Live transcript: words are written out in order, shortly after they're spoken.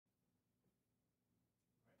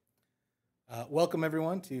Welcome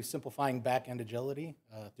everyone to Simplifying Backend Agility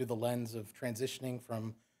through the lens of transitioning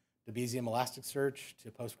from Debezium ElasticSearch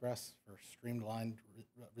to Postgres for streamlined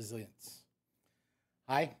resilience.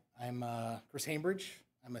 Hi, I'm Chris Hambridge.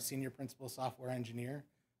 I'm a senior principal software engineer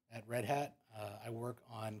at Red Hat. I work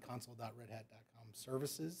on console.redhat.com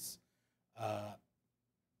services.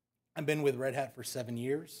 I've been with Red Hat for 7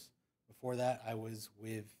 years. Before that, I was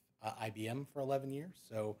with IBM for 11 years.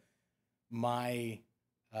 So my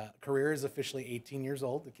career is officially 18 years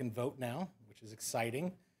old. It can vote now, which is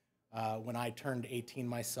exciting. When I turned 18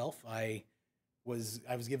 myself, I was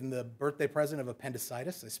given the birthday present of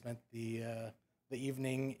appendicitis. I spent the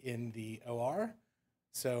evening in the OR.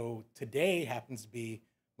 So today happens to be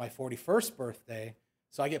my 41st birthday.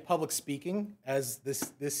 So I get public speaking as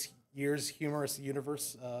this year's Humorous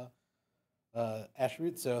Universe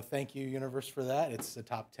attribute. So thank you, Universe, for that. It's the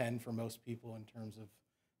top 10 for most people in terms of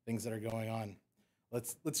things that are going on.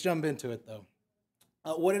 Let's jump into it, though.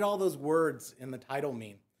 What did all those words in the title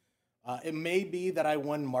mean? It may be that I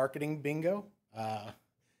won marketing bingo.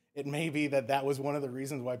 It may be that that was one of the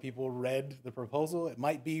reasons why people read the proposal. It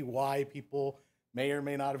might be why people may or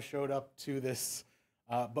may not have showed up to this.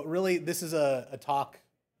 But really, this is a talk,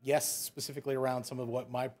 yes, specifically around some of what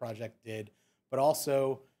my project did, but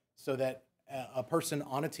also so that a person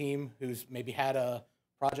on a team who's maybe had a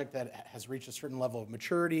project that has reached a certain level of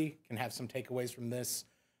maturity can have some takeaways from this,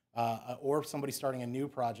 or somebody starting a new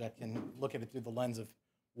project can look at it through the lens of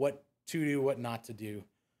what to do, what not to do.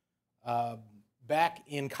 Back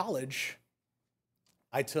in college,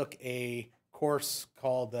 I took a course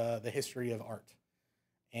called the History of Art.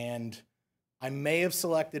 And I may have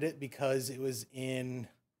selected it because it was in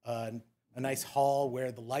a nice hall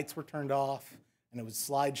where the lights were turned off and it was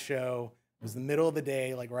slideshow. It was the middle of the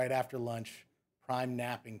day, like right after lunch. Prime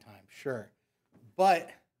napping time, sure. But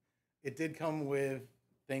it did come with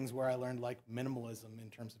things where I learned like minimalism in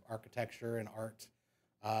terms of architecture and art,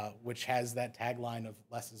 which has that tagline of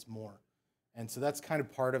less is more. And so that's kind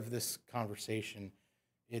of part of this conversation.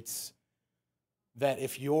 It's that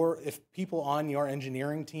if people on your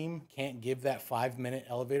engineering team can't give that 5-minute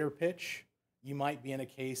elevator pitch, you might be in a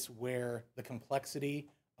case where the complexity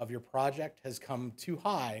of your project has come too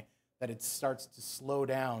high that it starts to slow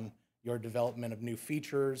down your development of new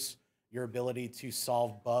features, your ability to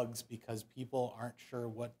solve bugs because people aren't sure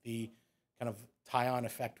what the kind of tie-on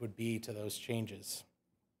effect would be to those changes.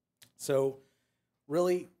 So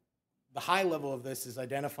really, the high level of this is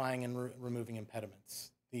identifying and removing impediments.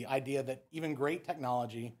 The idea that even great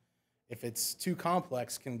technology, if it's too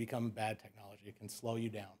complex, can become bad technology. It can slow you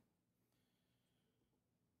down.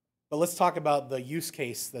 But let's talk about the use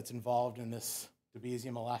case that's involved in this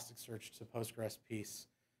Debezium ElasticSearch to Postgres piece.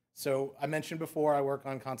 So I mentioned before, I work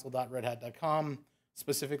on console.redhat.com.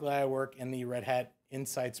 Specifically, I work in the Red Hat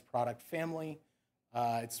Insights product family.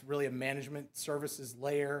 It's really a management services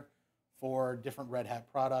layer for different Red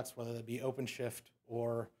Hat products, whether that be OpenShift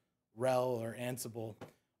or RHEL or Ansible.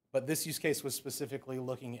 But this use case was specifically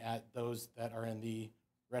looking at those that are in the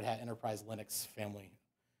Red Hat Enterprise Linux family.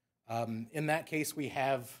 In that case, we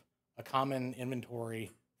have a common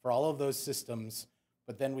inventory for all of those systems,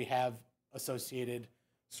 but then we have associated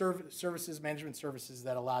services, management services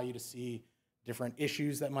that allow you to see different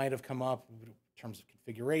issues that might have come up in terms of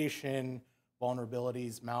configuration,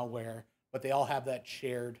 vulnerabilities, malware, but they all have that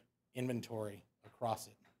shared inventory across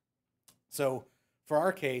it. So for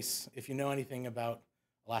our case, if you know anything about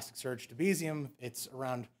Elasticsearch Debezium, it's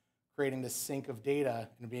around creating this sync of data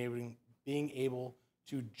and being able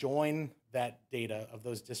to join that data of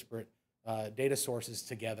those disparate data sources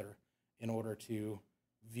together in order to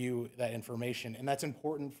view that information. And that's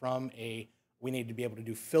important from we need to be able to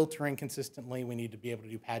do filtering consistently, we need to be able to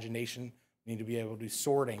do pagination, we need to be able to do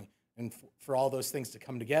sorting. And for all those things to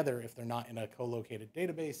come together, if they're not in a co-located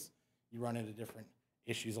database, you run into different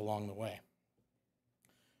issues along the way.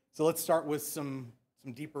 So let's start with some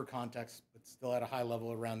deeper context, but still at a high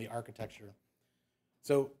level around the architecture.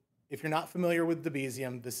 So if you're not familiar with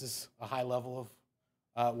Debezium, this is a high level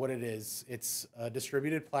of what it is. It's a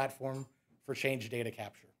distributed platform for change data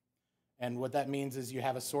capture. And what that means is you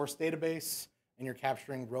have a source database and you're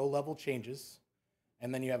capturing row level changes.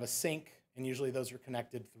 And then you have a sink, and usually those are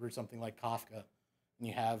connected through something like Kafka. And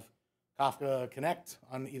you have Kafka Connect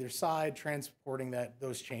on either side, transporting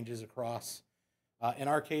those changes across. In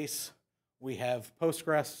our case, we have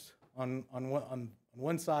Postgres on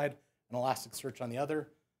one side and Elasticsearch on the other.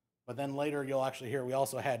 But then later you'll actually hear we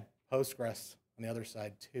also had Postgres on the other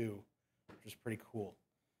side too, which is pretty cool.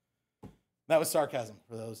 That was sarcasm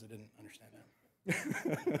for those that didn't understand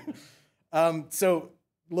that. So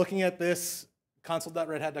looking at this,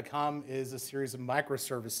 console.redhat.com is a series of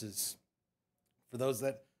microservices. For those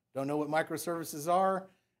that don't know what microservices are,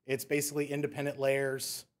 it's basically independent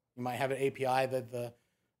layers. You might have an API that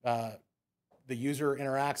the user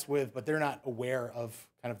interacts with, but they're not aware of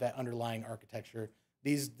kind of that underlying architecture.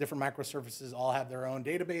 These different microservices all have their own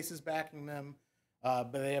databases backing them,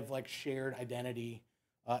 but they have like shared identity.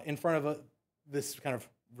 In front of this kind of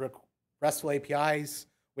RESTful APIs,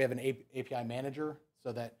 we have an API manager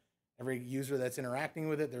so that every user that's interacting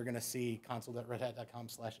with it, they're going to see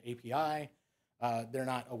console.redhat.com/API. They're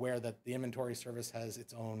not aware that the inventory service has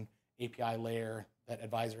its own API layer, that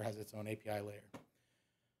Advisor has its own API layer.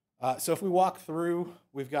 So if we walk through,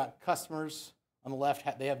 we've got customers on the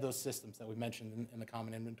left. They have those systems that we mentioned in the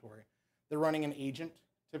common inventory. They're running an agent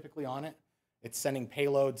typically on it. It's sending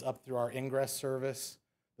payloads up through our ingress service.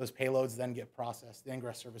 Those payloads then get processed. The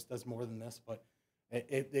ingress service does more than this, but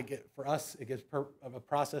for us, it gets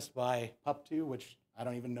processed by pup2, which I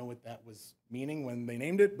don't even know what that was meaning when they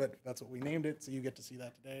named it, but that's what we named it, so you get to see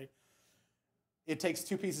that today. It takes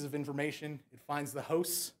two pieces of information. It finds the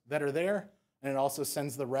hosts that are there, and it also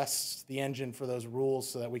sends the rest to the engine for those rules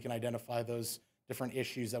so that we can identify those different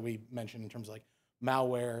issues that we mentioned in terms of like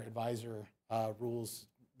malware, Advisor rules,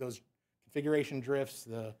 those configuration drifts,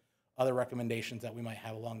 the other recommendations that we might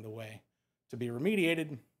have along the way to be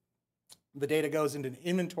remediated. The data goes into an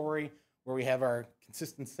inventory where we have our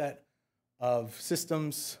consistent set of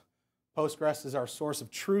systems. Postgres is our source of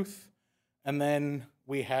truth. And then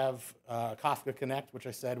we have Kafka Connect, which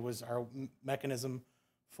I said was our mechanism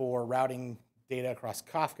for routing data across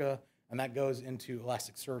Kafka. And that goes into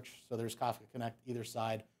ElasticSearch. So there's Kafka Connect either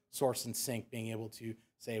side, source and sink, being able to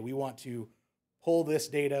say, we want to pull this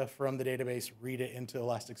data from the database, read it into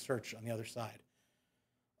Elasticsearch on the other side.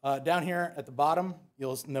 Down here at the bottom,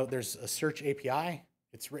 you'll note there's a search API.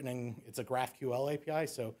 It's a GraphQL API.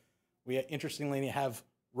 So we interestingly have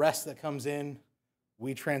REST that comes in.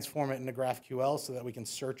 We transform it into GraphQL so that we can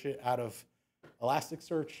search it out of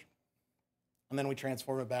Elasticsearch. And then we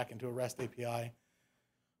transform it back into a REST API.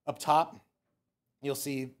 Up top, you'll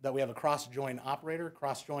see that we have a cross-join operator.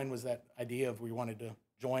 Cross-join was that idea of we wanted to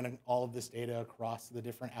join all of this data across the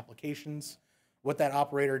different applications. What that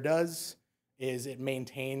operator does is it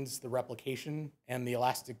maintains the replication and the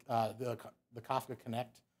the Kafka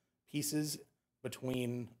Connect pieces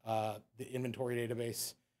between the inventory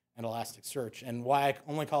database and Elasticsearch. And why I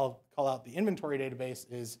only call out the inventory database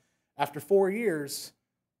is after 4 years,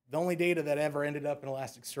 the only data that ever ended up in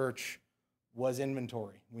Elasticsearch was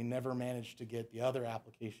inventory. We never managed to get the other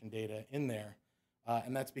application data in there.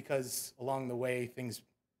 And that's because along the way, things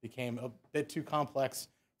became a bit too complex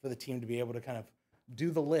for the team to be able to kind of do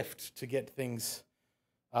the lift to get things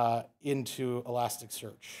into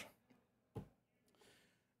Elasticsearch.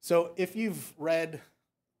 So if you've read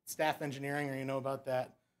staff engineering or you know about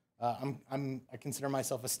that, I consider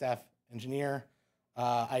myself a staff engineer.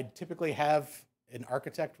 I typically have an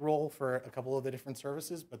architect role for a couple of the different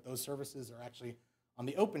services, but those services are actually on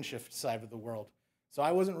the OpenShift side of the world. So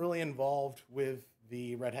I wasn't really involved with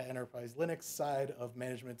the Red Hat Enterprise Linux side of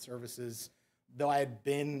management services, though I had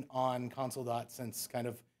been on Console since kind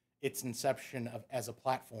of its inception as a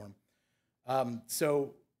platform.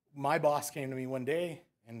 So my boss came to me one day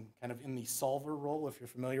and kind of in the solver role, if you're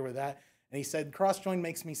familiar with that, and he said, cross-join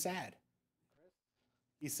makes me sad.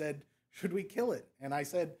 He said, should we kill it? And I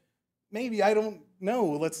said, maybe, I don't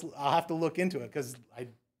know. I'll have to look into it because I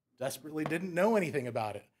desperately didn't know anything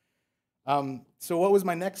about it. So what was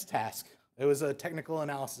my next task? It was a technical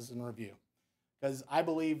analysis and review, because I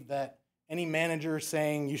believe that any manager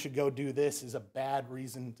saying you should go do this is a bad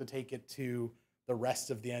reason to take it to the rest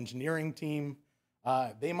of the engineering team.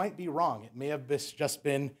 They might be wrong. It may have just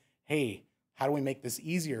been, hey, how do we make this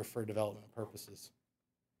easier for development purposes?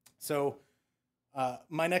 So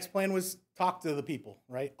my next plan was talk to the people,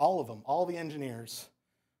 right? All of them, all the engineers.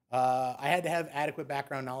 I had to have adequate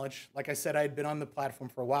background knowledge. Like I said, I had been on the platform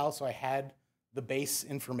for a while, so I had the base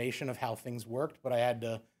information of how things worked, but I had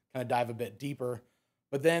to kind of dive a bit deeper.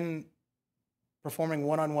 But then performing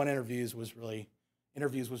one-on-one interviews was really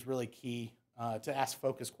key to ask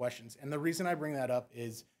focused questions. And the reason I bring that up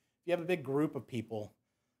is if you have a big group of people,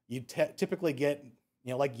 you typically get,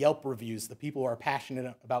 like Yelp reviews, the people who are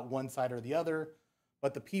passionate about one side or the other,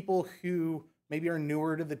 but the people who maybe are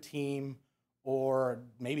newer to the team or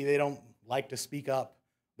maybe they don't like to speak up,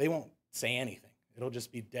 they won't say anything. It'll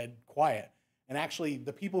just be dead quiet. And actually,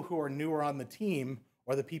 the people who are newer on the team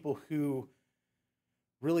or the people who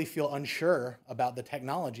really feel unsure about the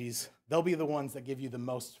technologies, they'll be the ones that give you the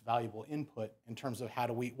most valuable input in terms of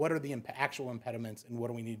what are the actual impediments and what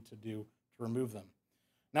do we need to do to remove them.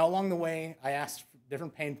 Now, along the way, I asked for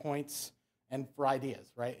different pain points and for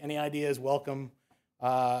ideas, right? Any idea is welcome.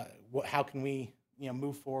 How can we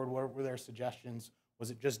move forward? What were their suggestions?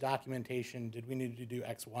 Was it just documentation? Did we need to do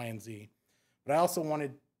X, Y, and Z? But I also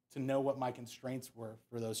wanted to know what my constraints were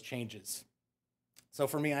for those changes. So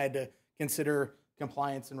for me, I had to consider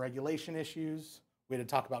compliance and regulation issues. We had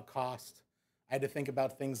to talk about cost. I had to think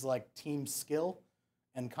about things like team skill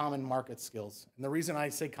and common market skills. And the reason I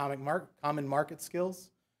say common market skills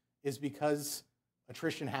is because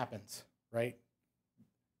attrition happens, right?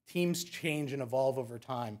 Teams change and evolve over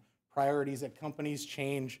time. Priorities at companies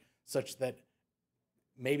change such that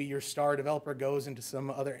maybe your star developer goes into some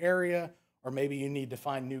other area, or maybe you need to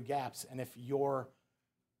find new gaps. And if your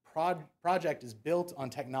project is built on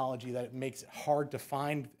technology that makes it hard to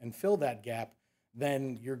find and fill that gap,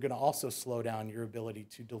 then you're going to also slow down your ability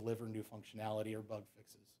to deliver new functionality or bug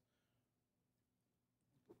fixes.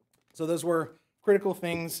 So those were critical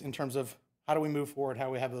things in terms of how do we move forward,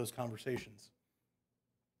 how we have those conversations.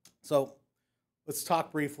 So let's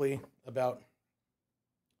talk briefly about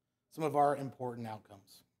some of our important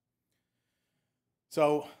outcomes.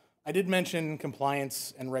 So I did mention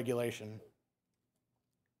compliance and regulation.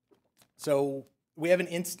 So we have an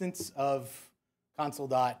instance of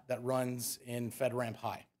console.dat that runs in FedRAMP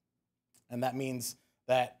High. And that means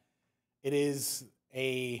that it is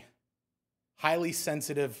a highly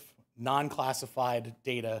sensitive, non-classified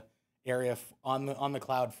data area on the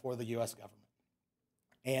cloud for the US government.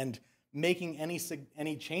 And making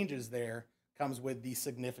any changes there comes with the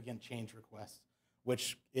significant change request,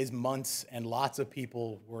 which is months and lots of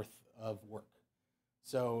people worth of work.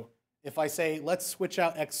 So if I say, let's switch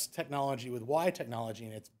out X technology with Y technology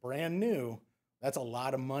and it's brand new, that's a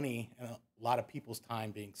lot of money and a lot of people's time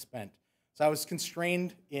being spent. So I was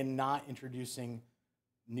constrained in not introducing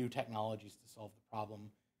new technologies to solve the problem,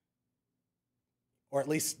 or at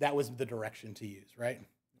least that was the direction to use, right?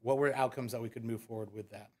 What were outcomes that we could move forward with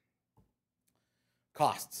that?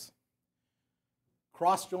 Costs.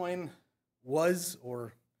 Cross-join was,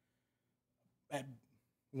 or at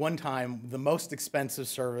one time, the most expensive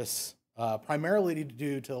service, primarily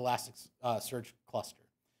due to the ElasticSearch cluster.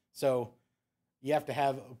 So you have to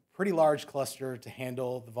have a pretty large cluster to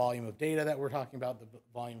handle the volume of data that we're talking about, the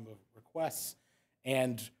volume of requests,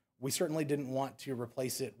 and we certainly didn't want to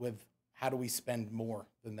replace it with how do we spend more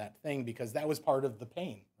than that thing, because that was part of the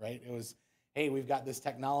pain, right? It was, hey, we've got this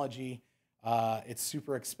technology, it's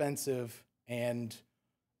super expensive, and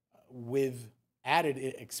with added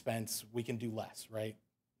expense, we can do less, right?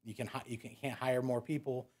 You can't hire more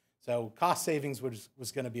people, so cost savings was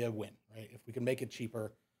going to be a win, right? If we can make it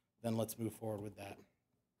cheaper, then let's move forward with that.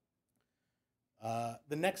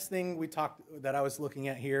 The next thing that I was looking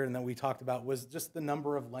at here and that we talked about was just the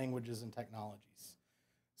number of languages and technologies.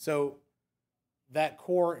 So that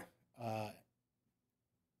core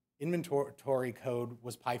inventory code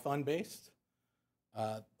was Python-based.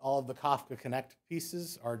 All of the Kafka Connect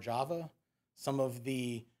pieces are Java. Some of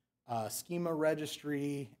the schema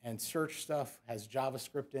registry and search stuff has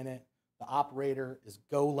JavaScript in it. The operator is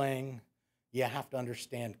Golang. You have to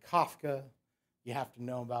understand Kafka. You have to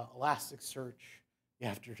know about Elasticsearch. You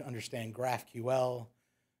have to understand GraphQL.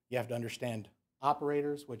 You have to understand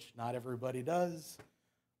operators, which not everybody does.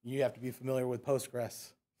 You have to be familiar with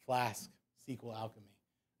Postgres, Flask, SQL Alchemy.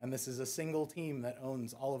 And this is a single team that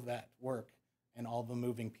owns all of that work and all the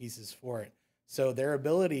moving pieces for it. So their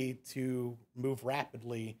ability to move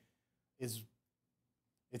rapidly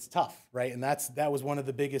it's tough, right? And that was one of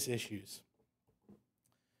the biggest issues.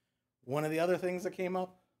 One of the other things that came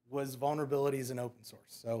up was vulnerabilities in open source.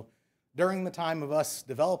 So during the time of us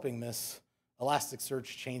developing this, Elasticsearch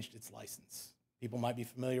changed its license. People might be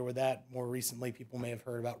familiar with that. More recently, people may have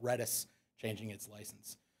heard about Redis changing its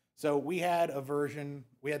license. So we had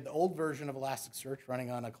the old version of Elasticsearch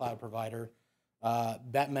running on a cloud provider.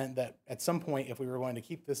 That meant that at some point, if we were going to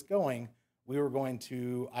keep this going, we were going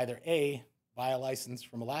to either A, buy a license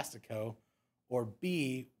from Elastico, or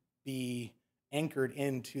B, be anchored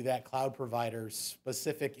into that cloud provider's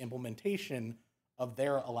specific implementation of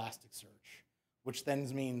their Elasticsearch, which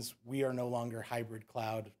then means we are no longer hybrid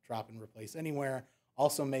cloud, drop and replace anywhere.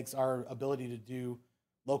 Also makes our ability to do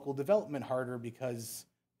local development harder, because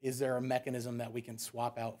is there a mechanism that we can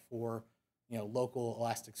swap out for local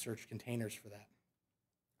Elasticsearch containers for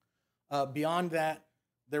that? Beyond that,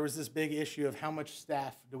 there was this big issue of how much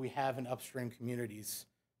staff do we have in upstream communities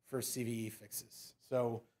for CVE fixes.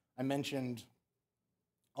 So I mentioned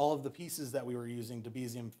all of the pieces that we were using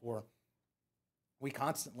Debezium for. We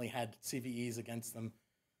constantly had CVEs against them.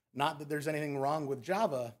 Not that there's anything wrong with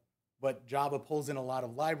Java, but Java pulls in a lot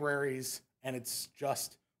of libraries, and it's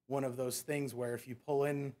just one of those things where if you pull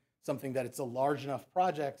in something that it's a large enough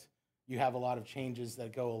project, you have a lot of changes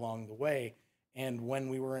that go along the way. And when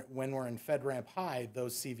we're in FedRAMP High,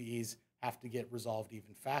 those CVEs have to get resolved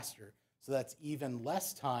even faster. So that's even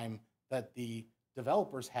less time that the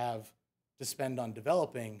developers have to spend on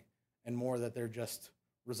developing and more that they're just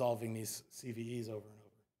resolving these CVEs over and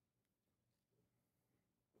over.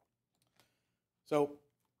 So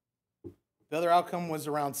the other outcome was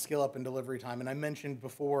around scale up and delivery time. And I mentioned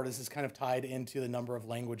before, this is kind of tied into the number of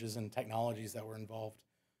languages and technologies that were involved.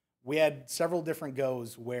 We had several different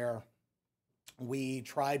goes where we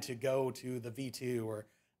tried to go to the V2 or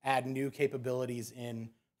add new capabilities in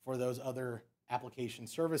for those other application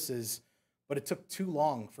services, but it took too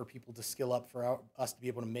long for people to skill up for us to be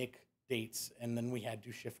able to make dates, and then we had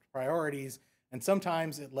to shift priorities, and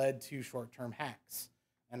sometimes it led to short-term hacks.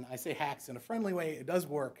 And I say hacks in a friendly way, it does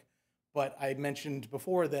work, but I mentioned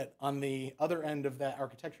before that on the other end of that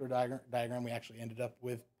architectural diagram, we actually ended up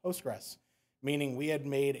with Postgres, meaning we had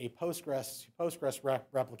made a Postgres to Postgres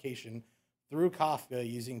replication through Kafka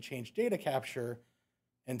using change data capture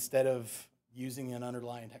instead of using an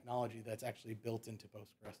underlying technology that's actually built into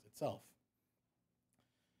Postgres itself.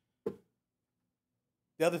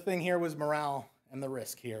 The other thing here was morale and the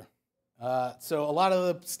risk here. So a lot of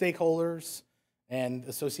the stakeholders and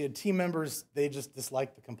associated team members, they just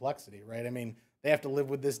dislike the complexity, right? I mean, they have to live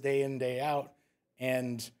with this day in, day out,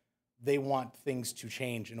 and they want things to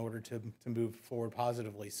change in order to move forward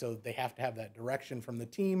positively. So they have to have that direction from the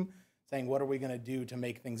team saying, what are we going to do to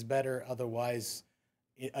make things better? Otherwise,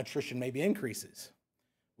 attrition maybe increases.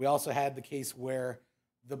 We also had the case where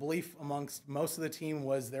the belief amongst most of the team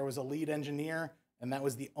was there was a lead engineer, and that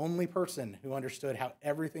was the only person who understood how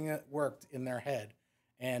everything worked in their head.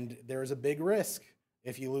 And there's a big risk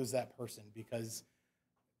if you lose that person, because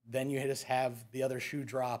then you just have the other shoe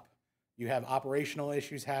drop. You have operational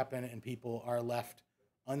issues happen, and people are left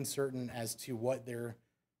uncertain as to what their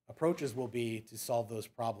approaches will be to solve those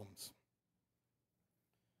problems.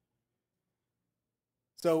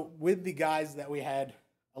 So with the guys that we had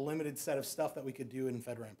a limited set of stuff that we could do in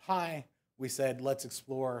FedRAMP High, we said, let's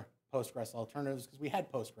explore Postgres alternatives, because we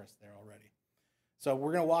had Postgres there already. So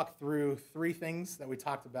we're going to walk through 3 things that we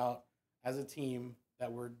talked about as a team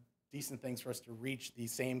that were decent things for us to reach the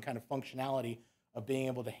same kind of functionality of being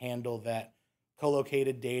able to handle that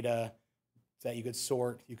co-located data that you could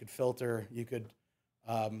sort, you could filter, you could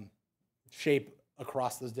shape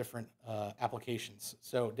across those different applications.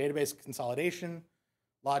 So database consolidation,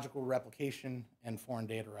 logical replication, and foreign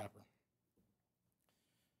data wrapper.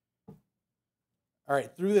 All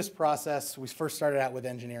right, through this process, we first started out with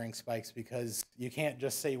engineering spikes, because you can't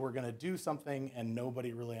just say we're going to do something and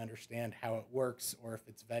nobody really understand how it works or if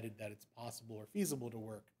it's vetted that it's possible or feasible to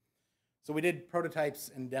work. So we did prototypes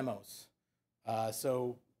and demos.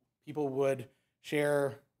 So people would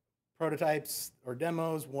share prototypes or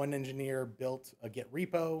demos. One engineer built a Git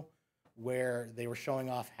repo where they were showing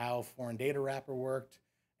off how foreign data wrapper worked,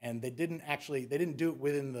 and they didn't do it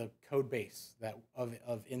within the code base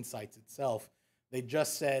of Insights itself. They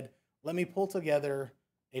just said, let me pull together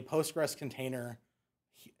a Postgres container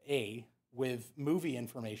A with movie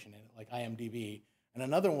information in it, like IMDb, and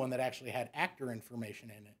another one that actually had actor information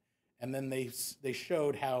in it. And then they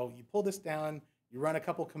showed how you pull this down, you run a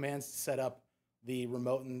couple commands to set up the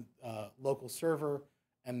remote and local server,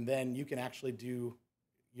 and then you can actually do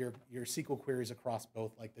your SQL queries across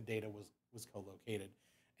both, like the data was co-located.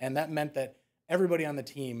 And that meant that everybody on the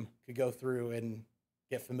team could go through and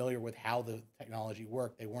get familiar with how the technology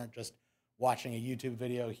worked. They weren't just watching a YouTube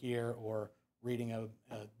video here or reading a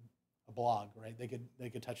blog, right? They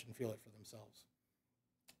could touch and feel it for themselves.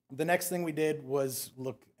 The next thing we did was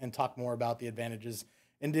look and talk more about the advantages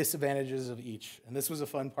and disadvantages of each. And this was a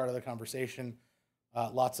fun part of the conversation.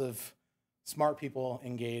 Lots of smart people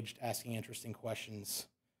engaged, asking interesting questions.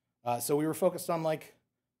 So we were focused on, like,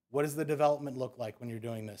 what does the development look like when you're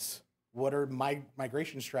doing this? What are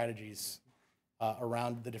migration strategies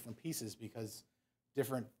around the different pieces? Because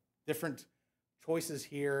different choices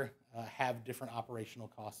here have different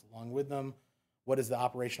operational costs along with them. What does the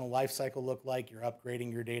operational lifecycle look like? You're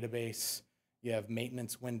upgrading your database. You have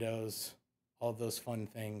maintenance windows, all of those fun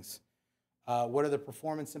things. What are the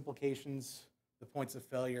performance implications, the points of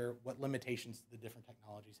failure? What limitations do the different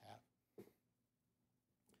technologies have?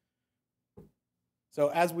 So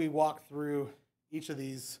as we walk through each of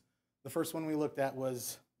these, the first one we looked at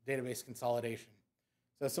was database consolidation.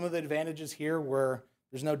 So some of the advantages here were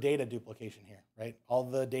there's no data duplication here, right? All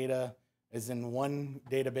the data is in one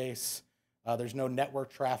database. There's no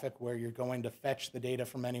network traffic where you're going to fetch the data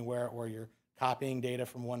from anywhere or you're copying data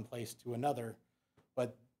from one place to another.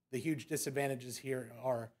 But the huge disadvantages here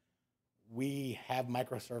are we have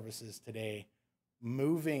microservices today.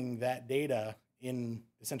 Moving that data in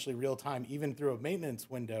essentially real time, even through a maintenance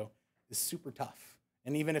window, is super tough.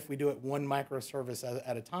 And even if we do it one microservice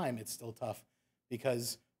at a time, it's still tough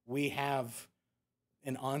because we have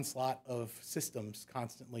an onslaught of systems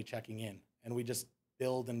constantly checking in, and we just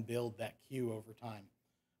build and build that queue over time.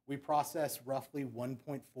 We process roughly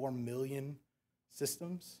 1.4 million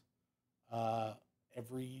systems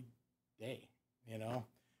every day, you know?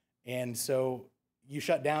 And so you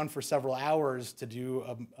shut down for several hours to do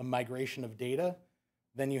a migration of data,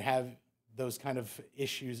 then you have those kind of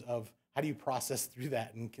issues of how do you process through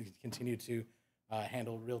that and continue to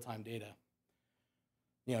handle real-time data,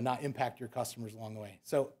 you know, not impact your customers along the way.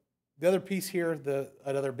 So the other piece here,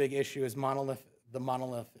 another big issue is the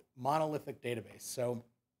monolithic database. So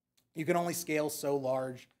you can only scale so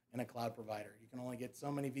large in a cloud provider. You can only get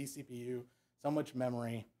so many vCPU, so much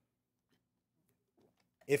memory.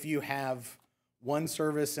 If you have one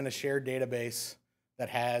service in a shared database that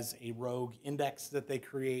has a rogue index that they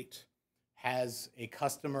create, has a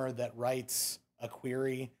customer that writes a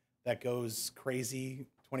query that goes crazy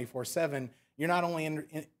 24/7, you're not only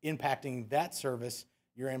impacting that service,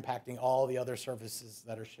 you're impacting all the other services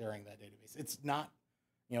that are sharing that database. It's not,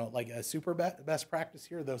 you know, like a super best practice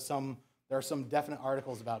here, though there are some definite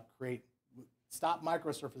articles about stop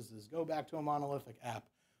microservices, go back to a monolithic app.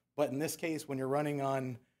 But in this case, when you're running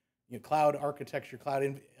on, you know, cloud architecture,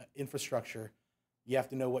 cloud infrastructure, you have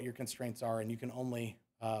to know what your constraints are, and you can only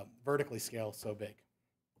vertically scale so big.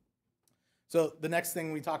 So the next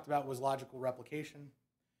thing we talked about was logical replication.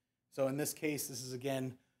 So in this case, this is,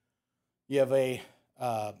 again, you have a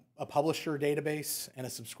publisher database and a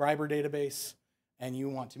subscriber database, and you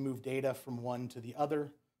want to move data from one to the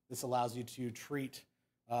other. This allows you to treat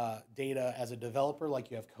data as a developer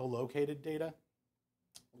like you have co-located data.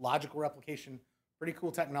 Logical replication, pretty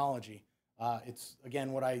cool technology. It's,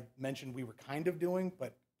 again, what I mentioned we were kind of doing,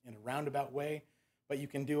 but in a roundabout way. But you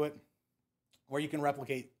can do it where you can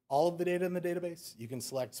replicate all of the data in the database. You can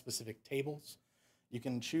select specific tables. You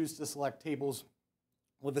can choose to select tables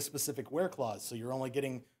with a specific where clause, so you're only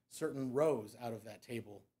getting certain rows out of that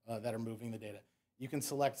table that are moving the data. You can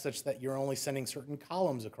select such that you're only sending certain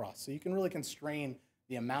columns across, so you can really constrain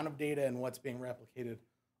the amount of data and what's being replicated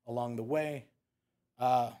along the way.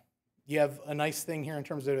 You have a nice thing here in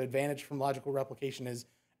terms of advantage from logical replication is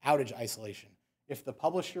outage isolation. If the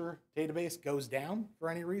publisher database goes down for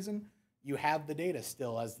any reason, you have the data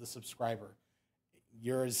still as the subscriber.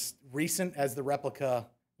 You're as recent as the replica,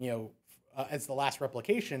 you know, as the last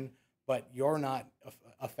replication, but you're not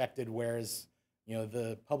affected, whereas, you know,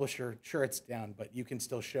 the publisher, sure, it's down, but you can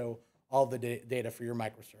still show all the data for your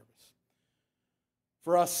microservice.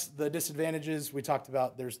 For us, the disadvantages we talked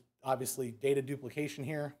about, there's obviously data duplication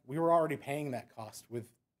here. We were already paying that cost with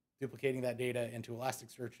duplicating that data into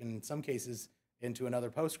Elasticsearch and in some cases into another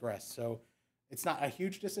Postgres. So it's not a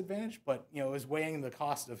huge disadvantage, but, you know, it was weighing the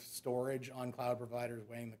cost of storage on cloud providers,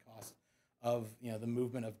 weighing the cost of, you know, the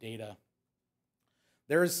movement of data.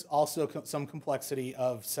 There's also some complexity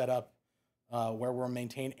of setup where we're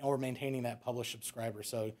maintaining that published subscriber.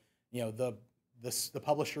 So, you know, the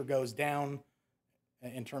publisher goes down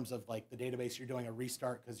in terms of like the database. You're doing a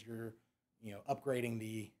restart because you're, you know, upgrading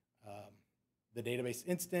the database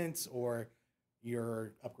instance, or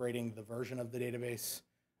you're upgrading the version of the database.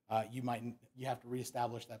 You have to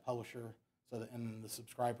reestablish that publisher and the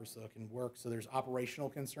subscriber so it can work. So there's operational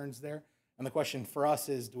concerns there. And the question for us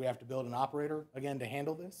is, do we have to build an operator again to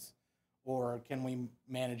handle this, or can we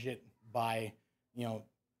manage it by, you know,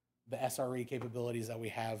 the SRE capabilities that we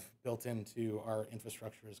have built into our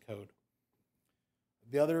infrastructure as code?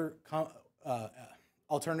 The other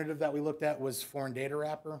alternative that we looked at was foreign data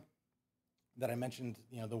wrapper that I mentioned,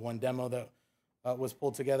 you know, the one demo that was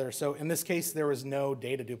pulled together. So in this case, there was no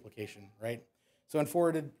data duplication, right? So in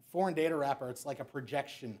foreign data wrapper, it's like a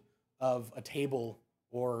projection of a table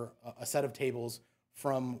or a set of tables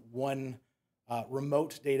from one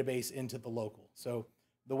remote database into the local. So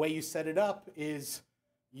the way you set it up is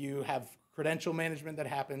you have credential management that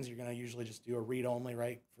happens. You're going to usually just do a read-only,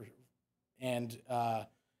 right? And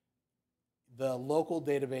the local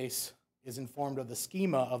database is informed of the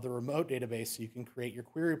schema of the remote database, so you can create your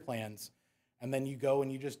query plans. And then you go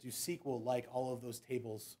and you just do SQL like all of those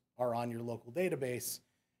tables are on your local database.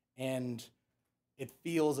 And it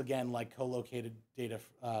feels, again, like co-located data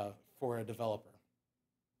for a developer.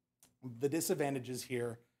 The disadvantages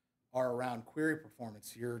here are around query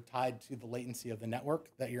performance. You're tied to the latency of the network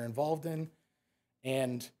that you're involved in.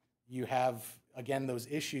 And you have, again, those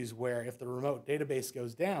issues where if the remote database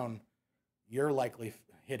goes down, you're likely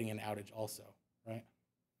hitting an outage also, right?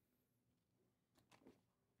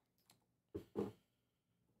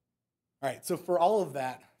 All right, so for all of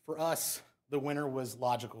that, for us, the winner was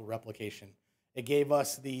logical replication. It gave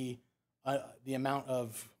us the amount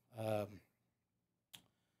of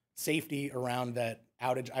safety around that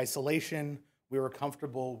outage isolation. We were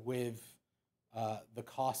comfortable with the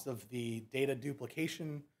cost of the data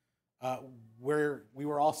duplication. Where we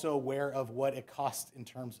were also aware of what it costs in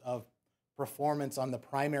terms of performance on the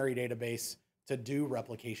primary database to do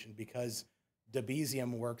replication, because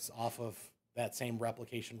Debezium works off of that same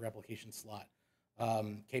replication slot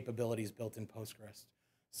capabilities built in Postgres.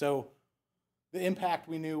 So the impact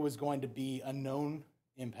we knew was going to be a known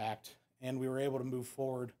impact, and we were able to move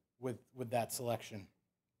forward with that selection.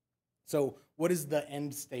 So what does the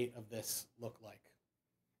end state of this look like?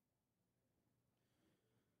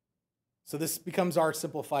 So this becomes our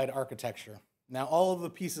simplified architecture. Now, all of the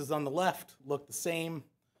pieces on the left look the same.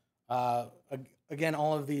 Again,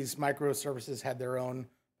 all of these microservices had their own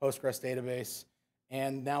Postgres database.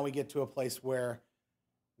 And now we get to a place where,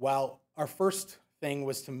 while our first thing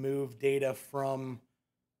was to move data from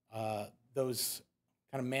those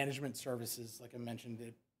kind of management services, like I mentioned,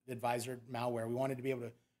 the advisor malware, we wanted to be able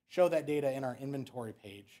to show that data in our inventory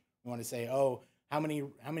page. We want to say, oh, how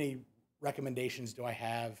many recommendations do I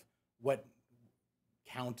have? What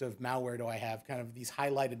count of malware do I have? Kind of these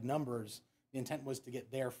highlighted numbers. The intent was to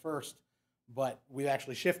get there first, but we've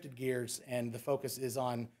actually shifted gears, and the focus is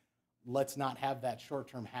on let's not have that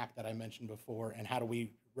short-term hack that I mentioned before, and how do we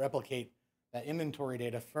replicate that inventory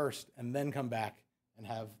data first and then come back and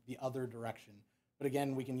have the other direction. But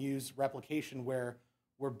again, we can use replication where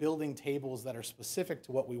we're building tables that are specific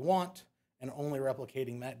to what we want and only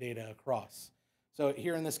replicating that data across. So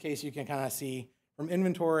here in this case, you can kind of see from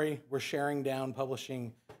inventory, we're sharing down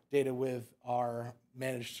publishing data with our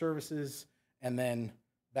managed services, and then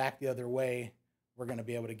back the other way, we're going to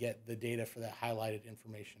be able to get the data for that highlighted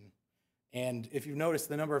information. And if you've noticed,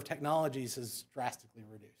 the number of technologies has drastically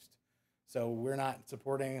reduced. So we're not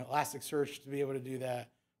supporting Elasticsearch to be able to do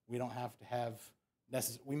that. We don't have to have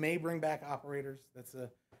we may bring back operators. That's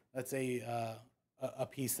a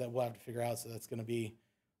piece that we'll have to figure out. So that's going to be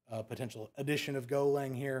a potential addition of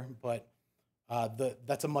Golang here, but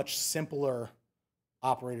that's a much simpler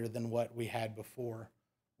operator than what we had before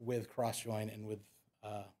with cross-join and with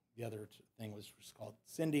the other thing was called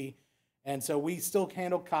Cindy. And so we still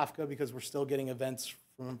handle Kafka because we're still getting events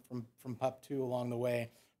from PUP2 along the way,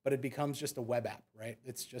 but it becomes just a web app, right?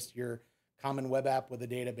 It's just your common web app with a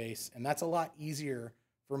database, and that's a lot easier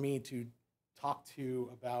for me to talk to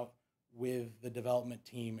about with the development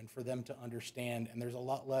team and for them to understand, and there's a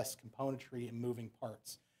lot less componentry and moving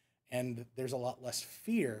parts. And there's a lot less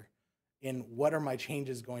fear in what are my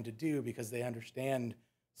changes going to do, because they understand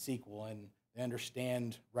SQL and they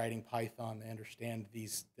understand writing Python, they understand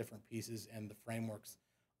these different pieces and the frameworks,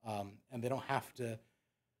 and they don't have to,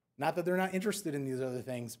 not that they're not interested in these other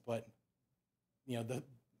things, but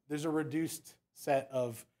there's a reduced set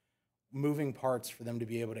of moving parts for them to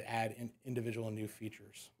be able to add individual new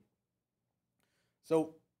features.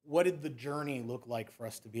 So what did the journey look like for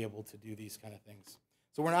us to be able to do these kind of things?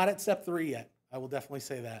 So we're not at step 3 yet. I will definitely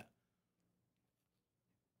say that.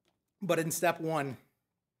 But in step 1,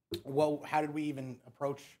 how did we even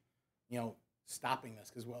approach, stopping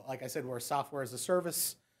this? Because, like I said, we're a software as a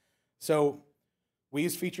service. So we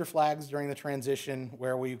use feature flags during the transition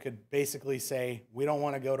where we could basically say, we don't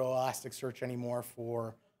want to go to Elasticsearch anymore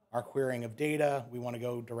for our querying of data. We want to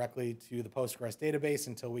go directly to the Postgres database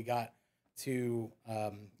until we got to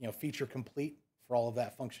feature complete for all of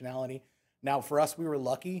that functionality. Now, for us, we were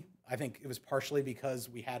lucky. I think it was partially because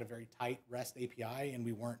we had a very tight REST API and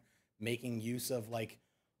we weren't making use of like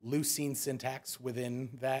leucine syntax within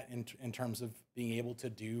that in terms of being able to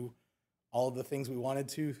do all of the things we wanted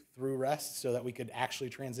to through REST so that we could actually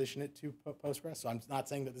transition it to Postgres. So I'm not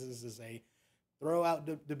saying that this is a throw out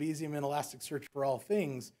Debezium and Elasticsearch for all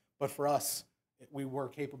things, but for us, we were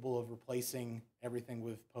capable of replacing everything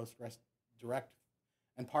with Postgres direct.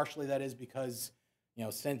 And partially that is because,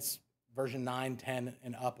 since version 9, 10,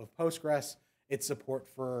 and up of Postgres, its support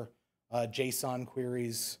for JSON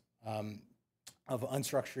queries of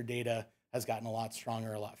unstructured data has gotten a lot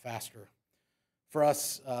stronger, a lot faster. For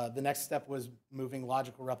us, the next step was moving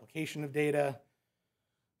logical replication of data.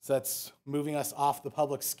 So that's moving us off the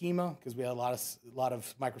public schema, because we had a lot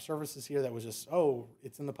of microservices here that was just, oh,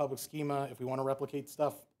 it's in the public schema. If we want to replicate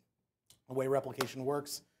stuff, the way replication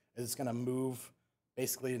works is it's going to move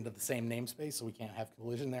basically into the same namespace, so we can't have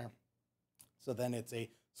collision there. So then it's a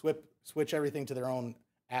switch everything to their own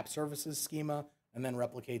app services schema, and then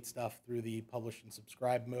replicate stuff through the publish and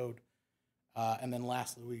subscribe mode. And then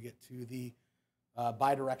lastly, we get to the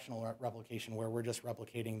bidirectional replication, where we're just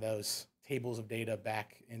replicating those tables of data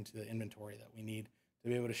back into the inventory that we need to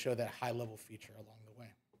be able to show that high-level feature along the way.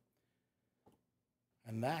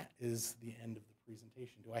 And that is the end of the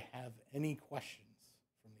presentation. Do I have any questions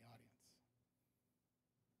from the audience?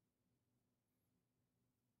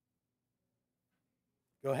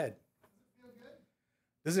 Go ahead.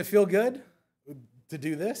 Does it feel good to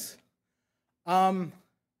do this?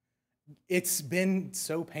 It's been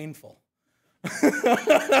so painful. To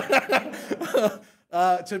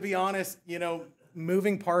be honest, you know,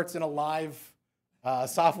 moving parts in a live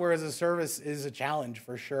software as a service is a challenge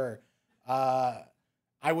for sure. I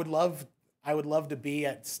would love to be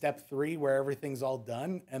at step 3 where everything's all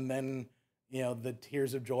done, and then, you know, the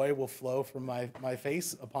tears of joy will flow from my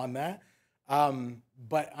face upon that.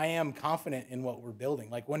 But I am confident in what we're building.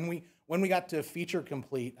 Like when we got to feature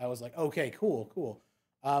complete, I was like, okay, cool.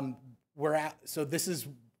 So this is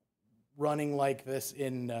running like this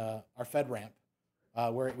in our FedRAMP,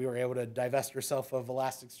 where we were able to divest ourselves of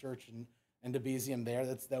ElasticSearch and Debezium there.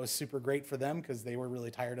 That was super great for them because they were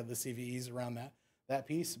really tired of the CVEs around that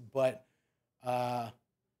piece. But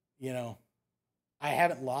you know, I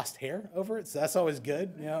haven't lost hair over it, so that's always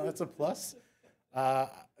good. You know, that's a plus.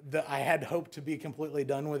 I had hoped to be completely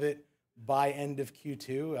done with it by end of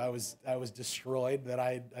Q2. I was destroyed that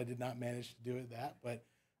I did not manage to do it but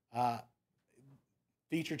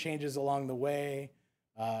feature changes along the way.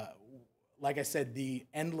 Like I said, the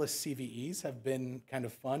endless CVEs have been kind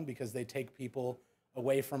of fun because they take people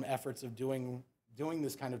away from efforts of doing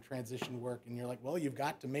this kind of transition work, and you're like, well, you've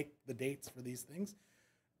got to make the dates for these things.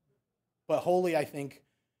 But wholly, I think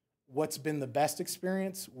what's been the best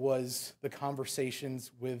experience was the conversations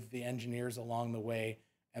with the engineers along the way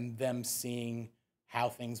and them seeing how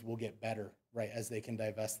things will get better, right, as they can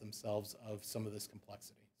divest themselves of some of this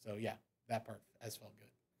complexity. So yeah, that part has felt good.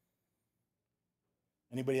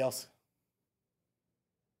 Anybody else?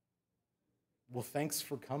 Well, thanks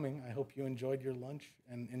for coming. I hope you enjoyed your lunch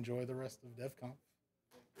and enjoy the rest of DevConf.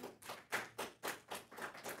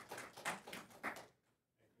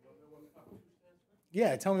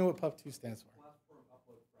 Yeah, tell me what PUF2 stands for. Platform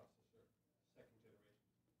Upload Processor, 2nd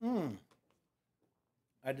generation.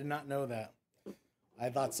 I did not know that. I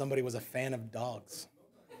thought somebody was a fan of dogs.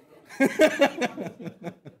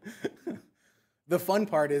 The fun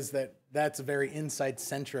part is that that's a very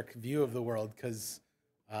insight-centric view of the world because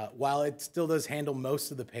while it still does handle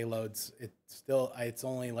most of the payloads, it's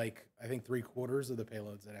only like, I think 3/4 of the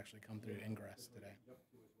payloads that actually come through Ingress today.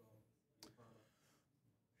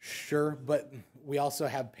 Sure, but we also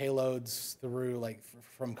have payloads through, like,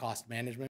 from cost management.